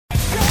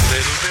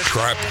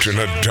Trapped in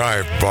a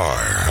dive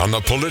bar on the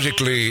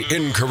politically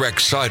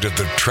incorrect side of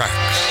the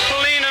tracks.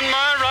 Leaning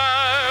my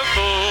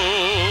rifle,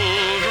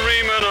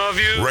 dreaming of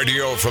you.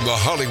 Radio from the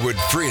Hollywood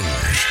Fringe.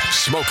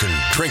 Smoking,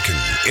 drinking,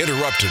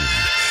 interrupting.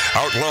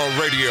 Outlaw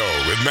Radio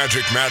with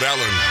Magic Matt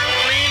Allen.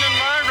 Leaning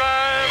my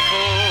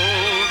rifle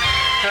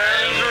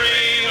and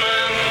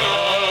dreaming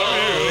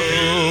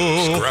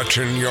of you.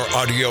 Scratching your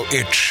audio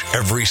itch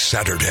every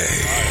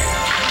Saturday.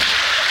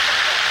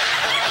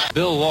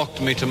 Bill walked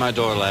me to my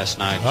door last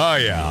night. Oh,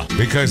 yeah.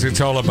 Because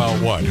it's all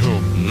about what? Who?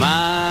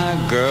 My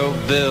girl,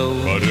 Bill.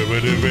 My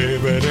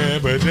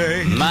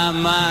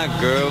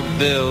girl,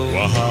 Bill.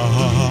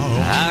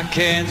 I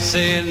can't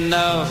say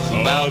enough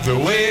about the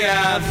way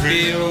I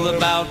feel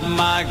about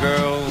my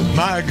girl.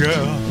 My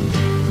girl.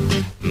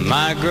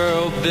 My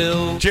girl,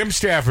 Bill. Jim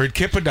Stafford,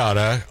 Kip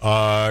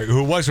Addotta,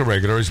 who was a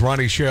regular, is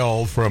Ronnie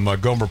Shell from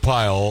Gomer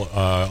Pyle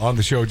on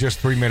the show just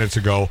 3 minutes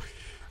ago.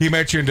 He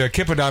mentioned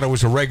Kip Addotta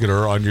was a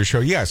regular on your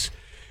show. Yes.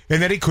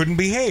 And then he couldn't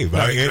behave.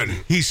 No,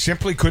 he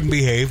simply couldn't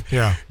behave.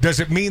 Yeah.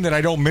 Does it mean that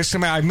I don't miss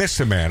him? I miss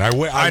the man.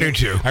 I do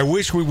too. I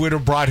wish we would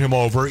have brought him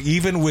over,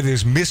 even with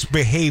his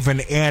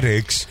misbehaving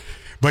antics.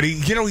 But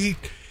he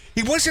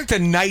wasn't the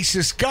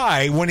nicest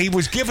guy when he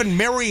was giving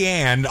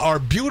Marianne, our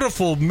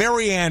beautiful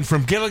Marianne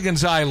from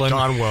Gilligans Island,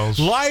 Don Wells,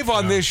 live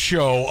on this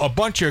show, a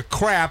bunch of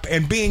crap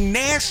and being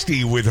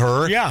nasty with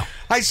her. Yeah.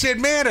 I said,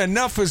 man,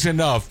 enough is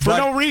enough. For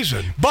no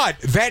reason. But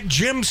that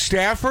Jim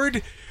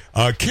Stafford,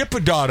 Kip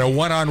Addotta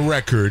went on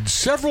record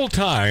several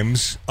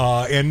times,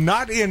 and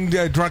not in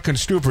drunken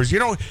stupors.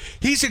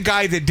 He's a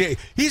guy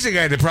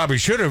that probably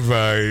should have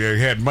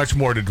had much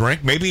more to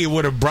drink. Maybe he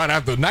would have brought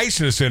out the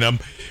niceness in him.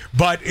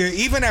 But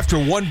even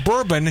after one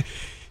bourbon,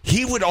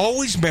 he would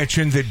always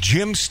mention that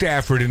Jim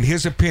Stafford, in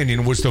his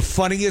opinion, was the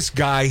funniest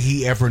guy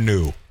he ever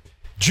knew.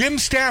 Jim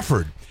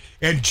Stafford.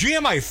 And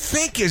Jim, I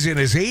think, is in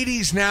his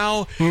 80s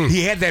now.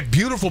 He had that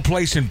beautiful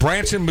place in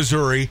Branson,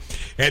 Missouri,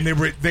 and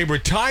they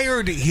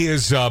retired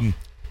his, it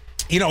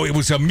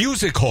was a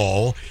music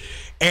hall,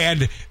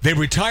 and they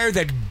retired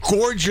that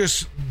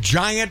gorgeous,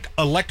 giant,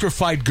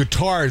 electrified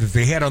guitar that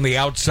they had on the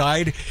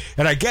outside,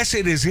 and I guess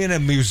it is in a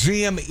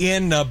museum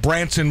in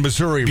Branson,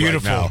 Missouri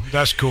Beautiful. right now.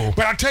 That's cool.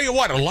 But I'll tell you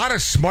what, a lot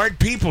of smart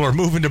people are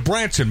moving to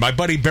Branson. My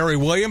buddy Barry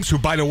Williams, who,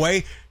 by the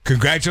way,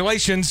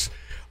 congratulations.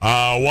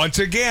 Once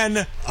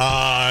again,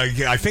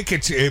 I think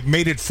it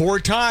made it 4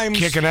 times.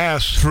 Kicking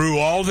ass. Through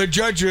all the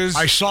judges.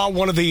 I saw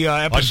one of the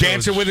episodes. On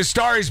Dancing with the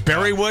Stars,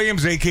 Barry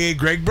Williams, a.k.a.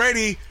 Greg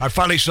Brady. I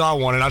finally saw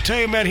one, and I'll tell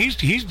you, man, he's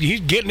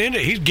getting in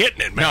it. He's getting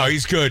it, man. No,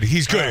 he's good.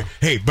 He's good.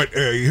 Hey, but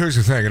here's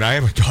the thing, and I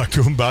haven't talked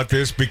to him about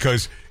this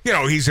because,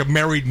 he's a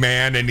married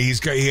man, and he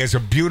has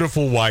a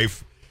beautiful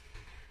wife.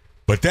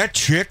 But that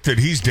chick that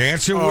he's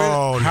dancing with,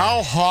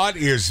 how hot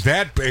is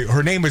that?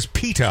 Her name is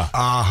Peta.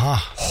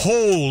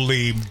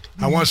 Holy!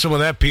 I want some of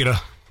that,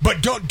 Peta.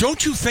 But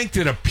don't you think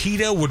that a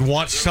Peta would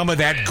want some of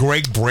that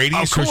Greg Brady?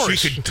 Of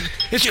course.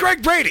 It's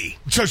Greg Brady.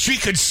 So she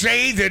could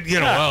say that,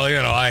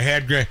 I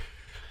had Greg.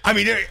 I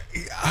mean,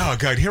 oh,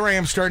 God, here I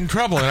am starting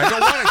trouble. And I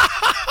don't want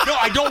to. No,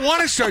 I don't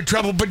want to start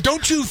trouble. But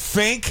don't you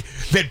think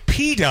that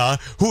Peta,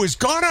 who has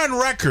gone on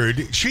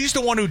record, she's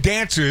the one who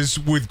dances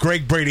with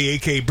Greg Brady,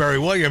 a.k.a. Barry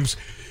Williams,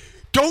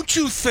 don't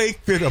you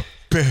think that a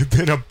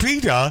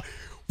Peta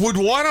would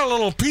want a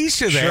little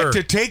piece of that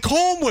to take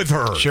home with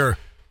her? Sure.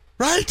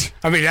 Right?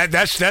 I mean,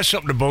 that's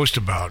something to boast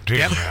about, too,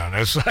 man.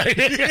 It's like,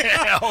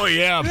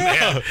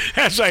 man.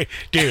 That's like,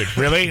 dude,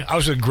 really? I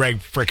was with Greg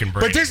freaking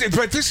Brady.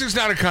 But this is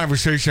not a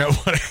conversation I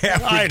want to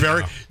have with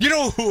Barry. You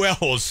know who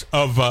else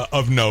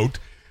of note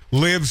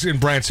lives in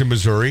Branson,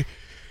 Missouri?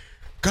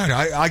 God,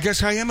 I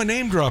guess I am a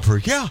name dropper.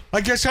 Yeah,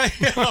 I guess I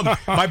am.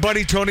 My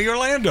buddy Tony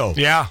Orlando.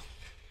 Yeah.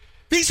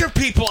 These are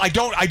people I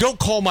don't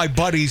call my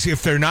buddies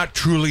if they're not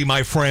truly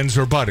my friends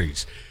or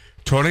buddies.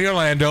 Tony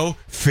Orlando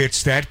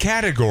fits that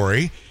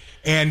category,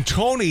 and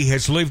Tony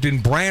has lived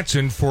in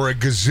Branson for a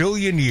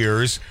gazillion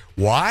years.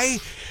 Why?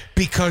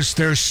 Because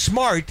they're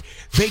smart.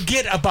 They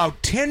get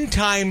about 10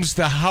 times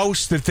the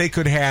house that they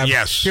could have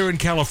here in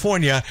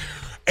California,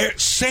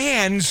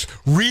 sans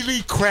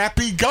really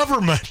crappy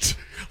government.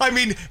 I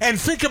mean, and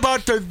think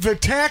about the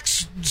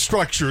tax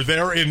structure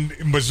there in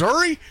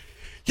Missouri.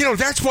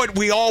 That's what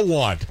we all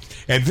want.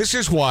 And this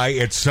is why,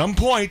 at some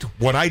point,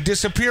 when I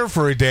disappear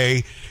for a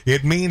day,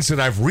 it means that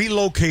I've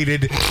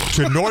relocated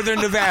to northern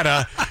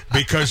Nevada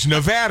because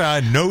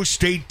Nevada, no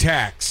state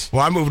tax.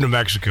 Well, I'm moving to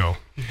Mexico.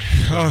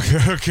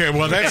 Okay.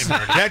 Well, that's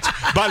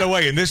by the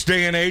way, in this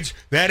day and age,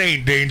 that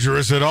ain't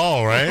dangerous at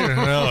all, right?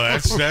 No,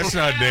 that's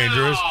not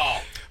dangerous.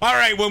 All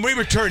right, when we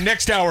return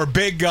next hour,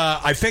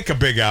 I think a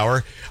big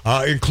hour,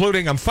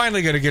 including, I'm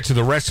finally going to get to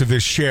the rest of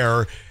this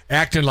share,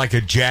 acting like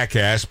a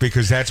jackass,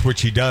 because that's what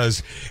she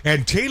does.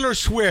 And Taylor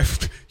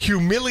Swift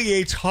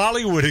humiliates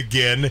Hollywood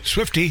again.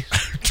 Swiftie.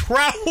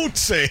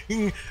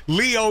 Trouncing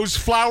Leo's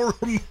Flower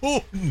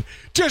Moon.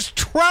 Just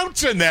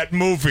trouncing that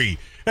movie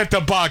at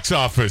the box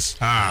office.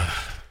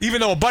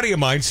 Even though a buddy of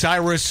mine,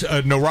 Cyrus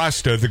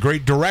Narasta, the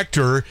great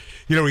director,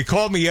 he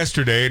called me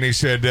yesterday and he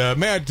said,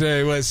 Matt,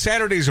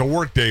 Saturday's a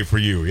work day for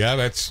you. Yeah,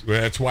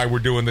 that's why we're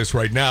doing this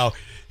right now.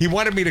 he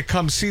wanted me to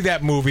come see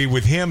that movie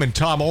with him and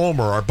Tom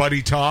Ulmer, our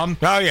buddy Tom.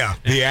 Oh, yeah.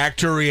 The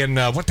actor in,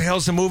 what the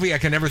hell's the movie? I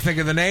can never think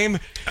of the name.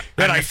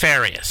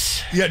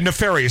 Nefarious. Yeah,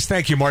 Nefarious.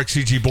 Thank you, Mark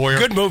C.G. Boyer.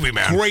 Good movie,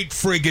 man. Great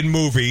friggin'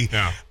 movie.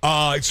 Yeah.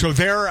 So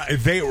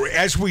they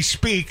as we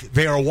speak,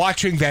 they are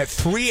watching that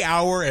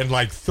 3-hour and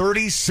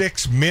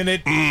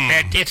 36-minute.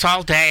 It's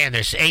all day, and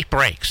there's 8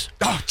 breaks.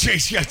 Oh,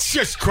 jeez, yeah, it's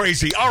just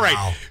crazy. All right,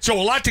 Wow. So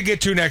a lot to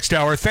get to next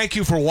hour. Thank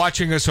you for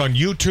watching us on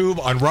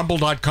YouTube, on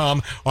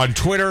Rumble.com, on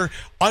Twitter.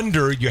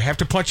 You have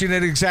to punch it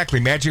in exactly,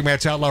 Magic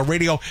Matt's Outlaw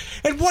Radio.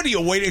 And what are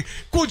you waiting?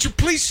 Would you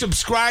please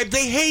subscribe?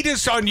 They hate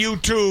us on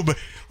YouTube.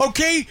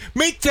 Okay?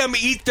 Make them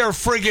eat their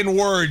friggin'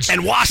 words.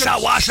 And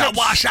washa.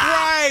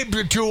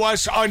 Subscribe to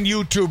us on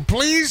YouTube,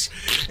 please.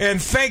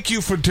 And thank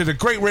you to the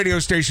great radio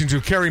stations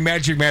who carry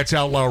Magic Matt's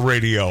Outlaw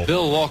Radio.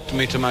 Bill walked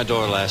me to my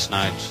door last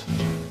night,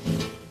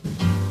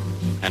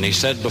 and he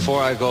said,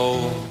 before I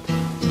go,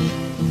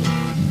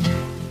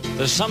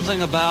 there's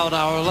something about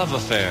our love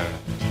affair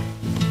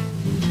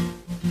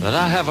that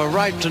I have a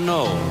right to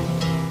know.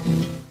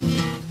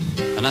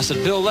 And I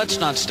said, Bill, let's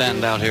not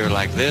stand out here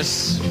like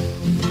this.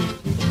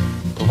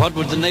 What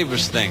would the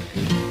neighbors think?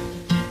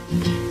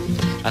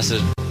 I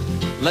said,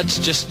 let's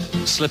just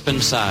slip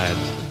inside,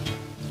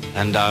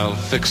 and I'll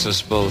fix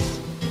us both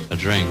a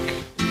drink.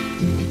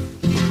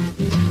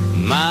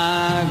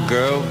 My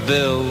girl,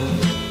 Bill.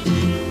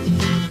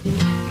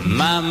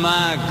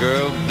 My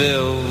girl,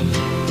 Bill.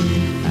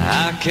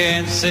 I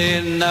can't say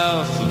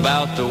enough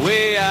about the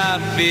way I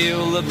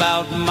feel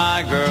about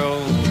my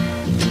girl.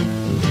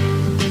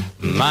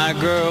 My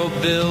girl,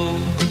 Bill.